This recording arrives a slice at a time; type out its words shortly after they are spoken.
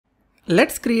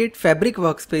Let's create Fabric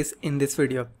Workspace in this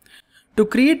video. To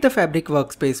create the Fabric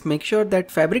Workspace, make sure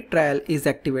that Fabric Trial is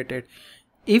activated.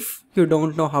 If you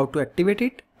don't know how to activate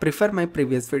it, prefer my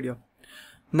previous video.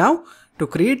 Now, to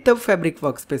create the Fabric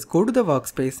Workspace, go to the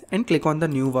Workspace and click on the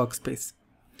New Workspace.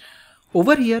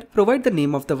 Over here, provide the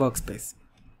name of the workspace.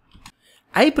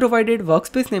 I provided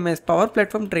workspace name as Power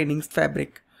Platform Trainings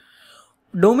Fabric.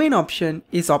 Domain option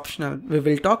is optional. We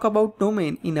will talk about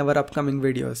domain in our upcoming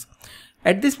videos.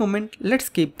 At this moment, let's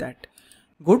skip that.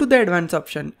 Go to the advanced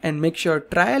option and make sure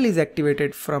trial is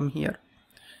activated from here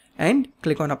and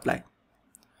click on apply.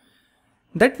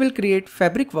 That will create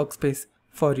Fabric Workspace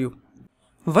for you.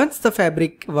 Once the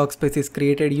Fabric Workspace is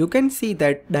created, you can see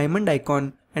that diamond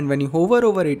icon, and when you hover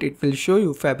over it, it will show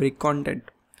you Fabric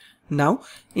content. Now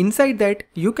inside that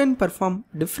you can perform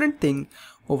different things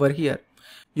over here.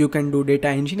 You can do data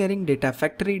engineering, data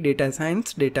factory, data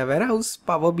science, data warehouse,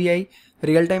 Power BI,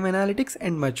 real-time analytics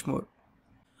and much more.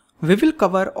 We will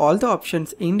cover all the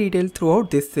options in detail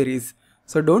throughout this series,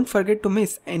 so don't forget to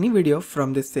miss any video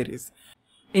from this series.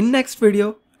 In next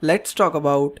video, let's talk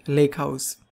about Lakehouse.